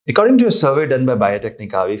According to a survey done by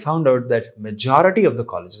Biotechnica, we found out that majority of the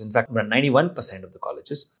colleges, in fact, around 91% of the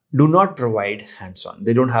colleges, do not provide hands-on.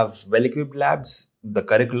 They don't have well-equipped labs. The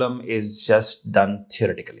curriculum is just done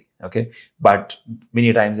theoretically. Okay, but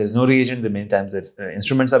many times there's no reagent. Many times the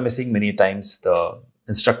instruments are missing. Many times the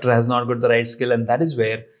instructor has not got the right skill, and that is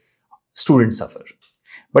where students suffer.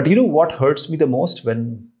 But you know what hurts me the most?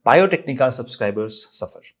 When Biotechnica subscribers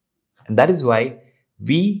suffer. And that is why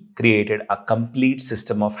we created a complete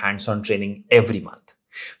system of hands-on training every month.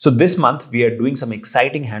 So this month, we are doing some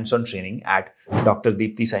exciting hands-on training at Dr.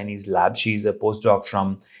 Deepti Saini's lab. She's a postdoc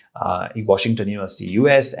from Washington University,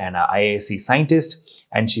 US, and an IISc scientist.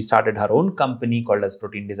 And she started her own company called as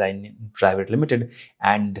Protein Design Private Limited.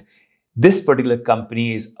 And this particular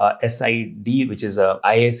company is a SID, which is a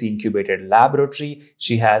IISc Incubated laboratory.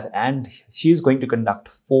 She is going to conduct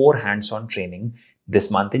 4 hands-on training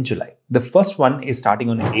this month in July. The first one is starting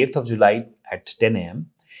on 8th of July at 10 a.m.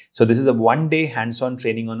 So this is a one-day hands-on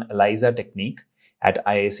training on ELISA technique at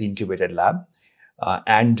IISc Incubated lab.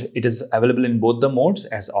 And it is available in both the modes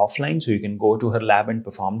as offline. So you can go to her lab and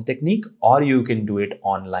perform the technique, or you can do it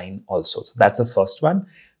online also. So that's the first one.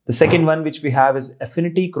 The second one which we have is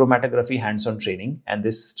Affinity Chromatography hands-on training, and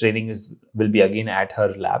this training will be again at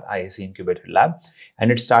her lab, IISc Incubated lab,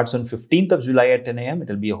 and it starts on 15th of July at 10 a.m. It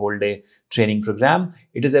will be a whole day training program.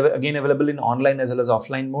 It is again available in online as well as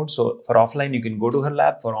offline mode. So for offline, you can go to her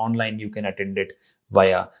lab. For online, you can attend it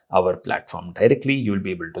via our platform directly. You will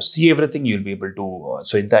be able to see everything. You'll be able to,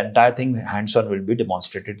 so the entire thing hands-on will be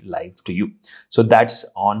demonstrated live to you. So that's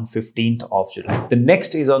on 15th of July. The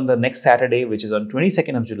next is on the next Saturday, which is on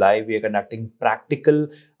 22nd of July. We are conducting practical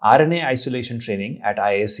RNA isolation training at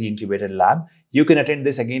IISc Incubated lab. You can attend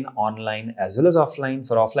this again online as well as offline.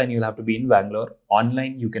 For offline, you'll have to be in Bangalore.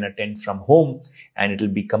 Online, you can attend from home, and it will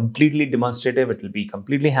be completely demonstrative. It will be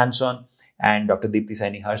completely hands-on. And Dr. Deepti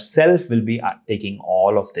Saini herself will be taking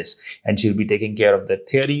all of this, and she'll be taking care of the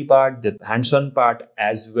theory part, the hands-on part,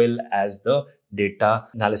 as well as the data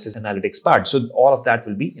analysis analytics part. So all of that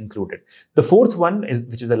will be included. The fourth one is,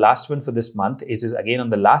 which is the last one for this month, it is again on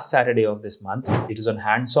the last Saturday of this month. It is on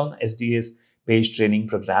hands-on SDS-PAGE training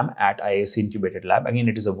program at IISc Incubated lab. Again,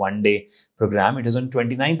 it is a one-day program. It is on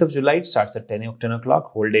 29th of July. It starts at 10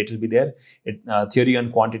 o'clock. Whole day it will be there. Theory on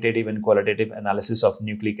quantitative and qualitative analysis of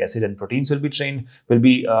nucleic acid and proteins will be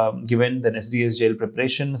given. Then SDS gel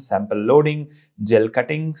preparation, sample loading, gel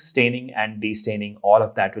cutting, staining and destaining. All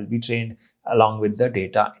of that will be trained along with the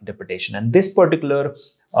data interpretation. And this particular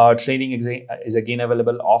training is again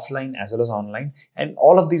available offline as well as online. And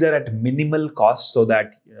all of these are at minimal cost, so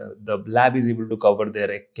that the lab is able to cover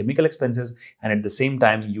their chemical expenses, and at the same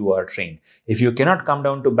time you are trained. If you cannot come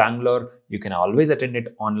down to Bangalore, you can always attend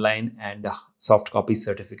it online, and a soft copy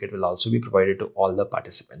certificate will also be provided to all the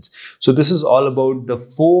participants. So this is all about the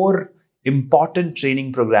 4 important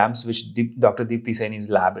training programs which Dr. Deepti Saini's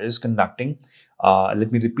lab is conducting.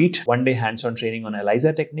 Let me repeat: one-day hands-on training on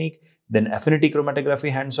ELISA technique, then Affinity Chromatography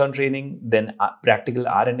hands-on training, then practical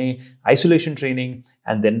RNA isolation training,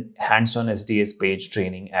 and then hands-on SDS-PAGE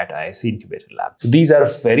training at IISc Incubated lab. So these are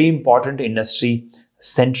very important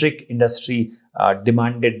industry-centric,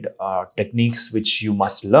 demanded techniques which you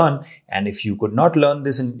must learn. And if you could not learn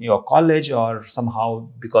this in your college, or somehow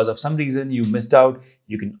because of some reason you missed out,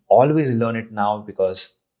 you can always learn it now,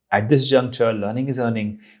 because at this juncture, learning is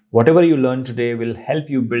earning. Whatever you learn today will help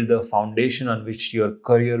you build the foundation on which your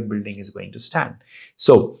career building is going to stand.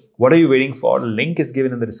 So what are you waiting for? Link is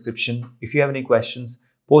given in the description. If you have any questions,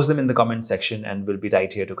 post them in the comment section, and we'll be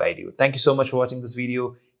right here to guide you. Thank you so much for watching this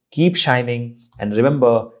video. Keep shining, and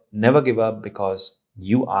remember, never give up, because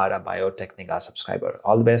you are a Biotechnica subscriber.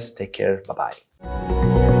 All the best. Take care. Bye-bye.